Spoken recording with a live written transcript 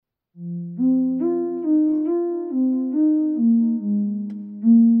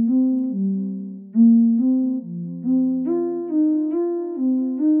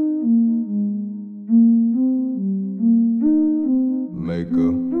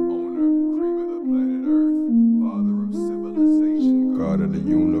God of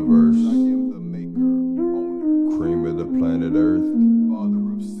the universe. I am the maker, owner, cream of the planet Earth, father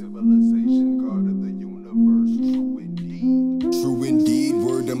of civilization, God of the universe. True indeed. True indeed,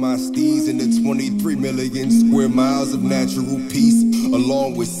 word to my steeds in the 23 million square miles of natural peace,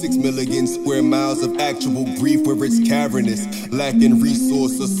 along with 6 million square miles of actual grief where it's cavernous, lacking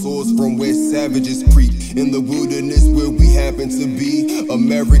resource, a source from where savages creep. In the wilderness where we happen to be,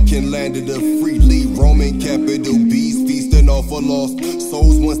 American land of the freely, Roman capital B's, feasting off of lost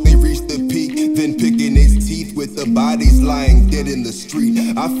souls once they reach the peak, then picking its teeth with the bodies lying dead in the street.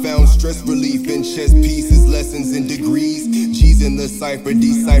 I found stress relief in chess pieces, lessons and degrees. G's in the cipher,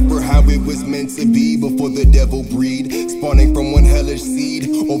 decipher how it was meant to be before the devil breed, spawning from one hellish seed.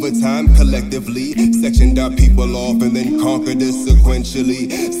 Over time, collectively, sectioned our people off and then conquered us sequentially.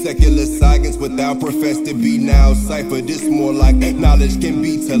 Secular science without profess to be now cipher. This more like knowledge can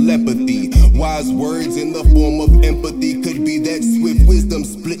be telepathy. Wise words in the form of empathy could be that swift wisdom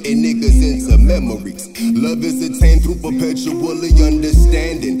splitting niggas into memories. Love is attained through perpetually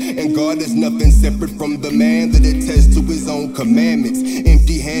understanding, and God is nothing separate from the man that attests to his own commandments.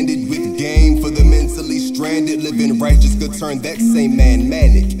 Empty-handed with game for the mentally stranded, living righteous could turn that same man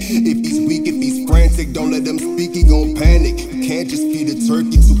manic. If he's weak, if he's frantic, don't let him speak, he gon' panic. You can't just feed a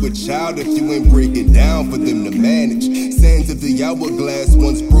turkey to a child if you ain't break it down for them to manage. Sands of the hourglass,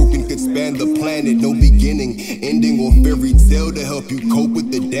 once broken, could span the planet. No beginning, ending, or fairy tale to help you cope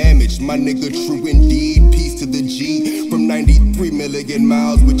with the damage. My nigga, true indeed, peace to the G. From 93 million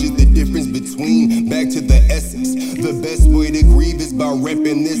miles, which is the difference between back to the essence. The best way to grieve is by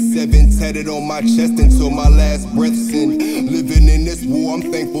repping this 7 tatted on my chest until my last breath's in. Living in this war,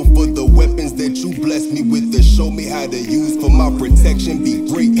 I'm thankful for the weapons that you blessed me with to show me how to use for my protection. Be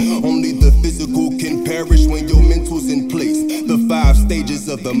great, only the physical can perish when your mental's in place. The 5 stages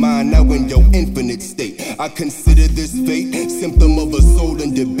of the mind, now in your infinite state. I consider this fate, symptom of a soul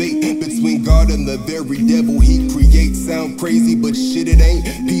in debate between God and the very devil he creates. Sound crazy, but shit it ain't.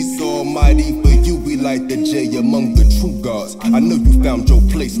 Peace almighty for you, we like the J among the true gods. I know you found your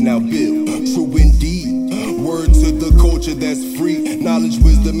place, now build. True indeed. Word to the culture that's free. Knowledge,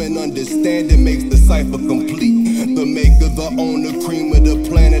 wisdom, and understanding makes the cipher complete. The maker, the owner, cream of the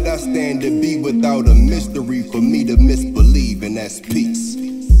planet I stand to be, without a mystery for me to misbelieve, and that's peace.